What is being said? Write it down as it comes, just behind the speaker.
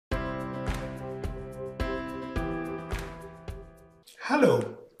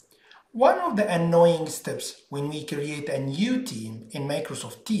Hello! One of the annoying steps when we create a new team in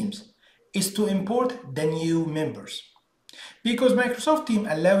Microsoft Teams is to import the new members, because Microsoft Teams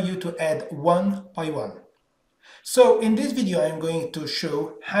allow you to add one by one. So in this video I'm going to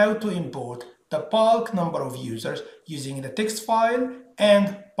show how to import the bulk number of users using the text file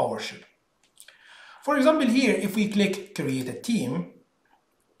and PowerShell. For example, here if we click create a team,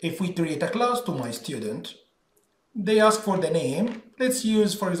 if we create a class to my student, they ask for the name. Let's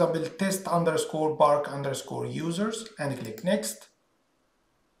use, for example, test_bark_users and click next.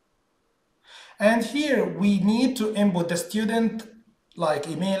 And here we need to input the student like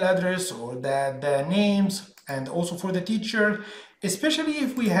email address or the names, and also for the teacher, especially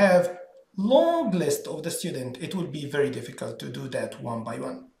if we have long list of the student, it would be very difficult to do that one by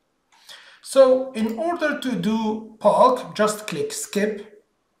one. So in order to do bulk, just click skip,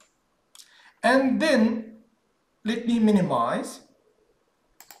 and then let me minimize.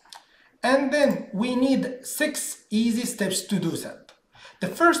 And then we need 6 easy steps to do that. The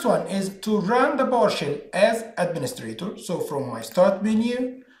first one is to run the PowerShell as administrator. So from my start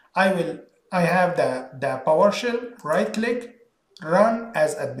menu, I have the PowerShell, right click, run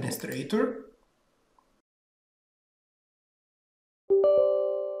as administrator.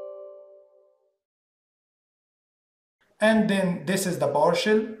 And then this is the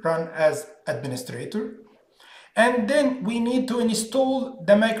PowerShell, run as administrator. And then we need to install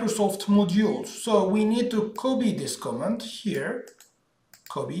the Microsoft modules. So we need to copy this command here,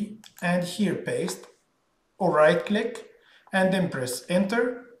 copy, and here paste, or right click, and then press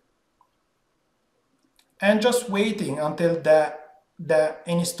enter. And just waiting until the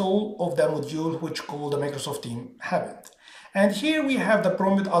install of the module which called the Microsoft Team happened. And here we have the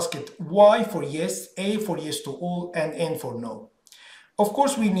prompt asked Y for yes, A for yes to all, and N for no. Of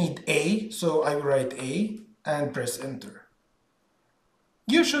course we need A, so I will write A and press enter.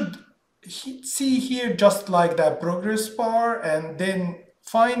 You should see here just like the progress bar, and then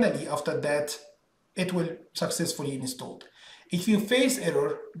finally after that it will successfully installed. If you face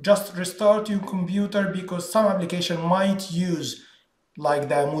error, just restart your computer, because some application might use like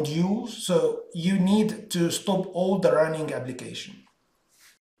the modules, so you need to stop all the running application.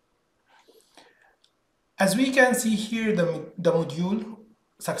 As we can see here, the module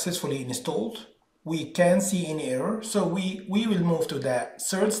successfully installed. We can't see any error, so we will move to the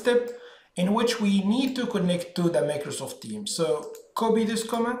third step, in which we need to connect to the Microsoft Teams. So copy this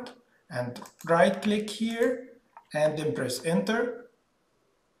command and right click here and then press enter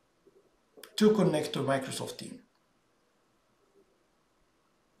to connect to Microsoft Teams.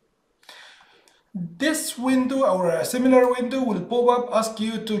 This window or a similar window will pop up, ask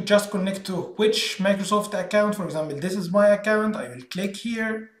you to just connect to which Microsoft account. For example, this is my account. I will click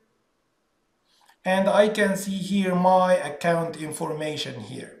here, and I can see here my account information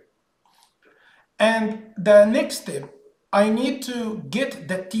here. And the next step, I need to get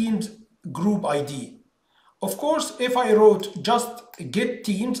the Teams group ID. Of course, if I wrote just get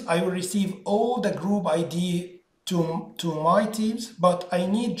Teams, I will receive all the group ID to my Teams, but I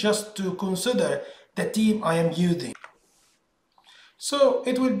need just to consider the team I am using. So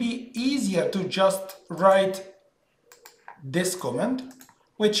it will be easier to just write this command,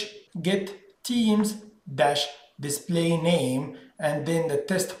 which get Teams -DisplayName and then the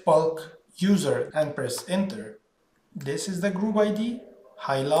test bulk user and press enter. This is the group ID,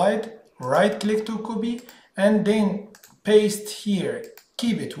 highlight, right click to copy, and then paste here.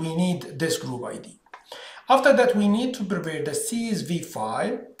 Keep it, we need this group ID. After that, we need to prepare the CSV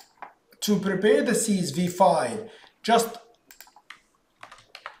file. To prepare the CSV file, just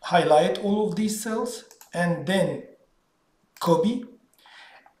highlight all of these cells and then copy,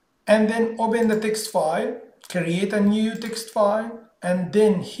 and then open the text file, create a new text file, and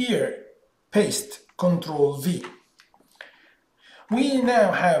then here paste, Ctrl V. We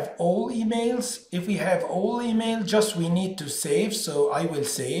now have all emails. If we have all emails, just we need to save, so I will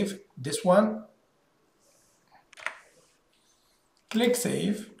save this one. Click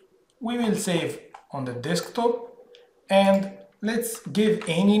save. We will save on the desktop, and let's give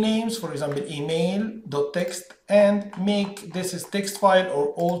any names, for example email.txt, and make this is text file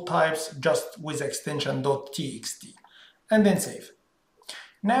or all types just with extension .txt, and then save.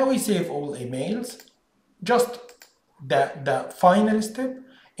 Now we save all emails. Just the final step.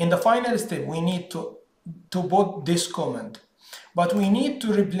 In the final step we need to put this command, but we need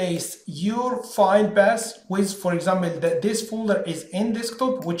to replace your file path with, for example, that this folder is in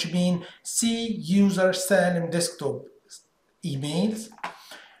desktop, which means C user Salim desktop emails,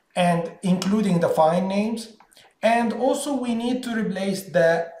 and including the file names. And also we need to replace the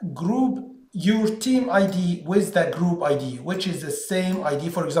group your team ID with the group ID, which is the same ID.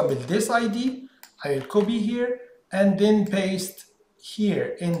 For example, this ID, I will copy here and then paste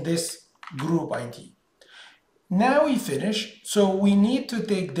here in this group ID. Now we finish, so we need to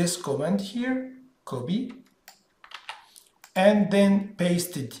take this command here, copy, and then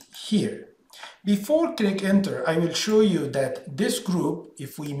paste it here. Before click enter, I will show you that this group,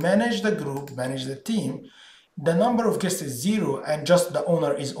 if we manage the group, manage the team, the number of guests is 0 and just the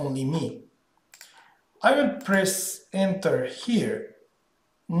owner is only me. I will press enter here.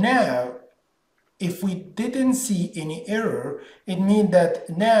 Now, if we didn't see any error, it means that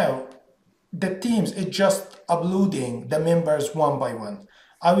now the Teams is just uploading the members one by one.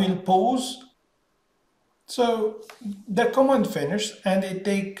 I will pause. So the command finished and it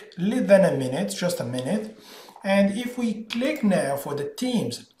takes less than a minute, just a minute. And if we click now for the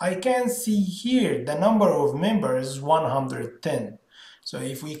Teams, I can see here the number of members is 110. So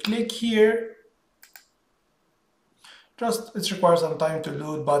if we click here, just it requires some time to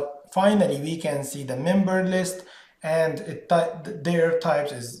load, but finally we can see the member list and their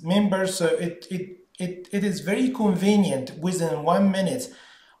types is members. So it is very convenient. Within 1 minute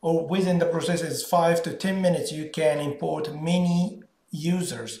or within the process is 5 to 10 minutes, you can import many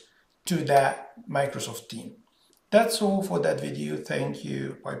users to that Microsoft team. That's all for that video. Thank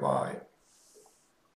you. Bye bye.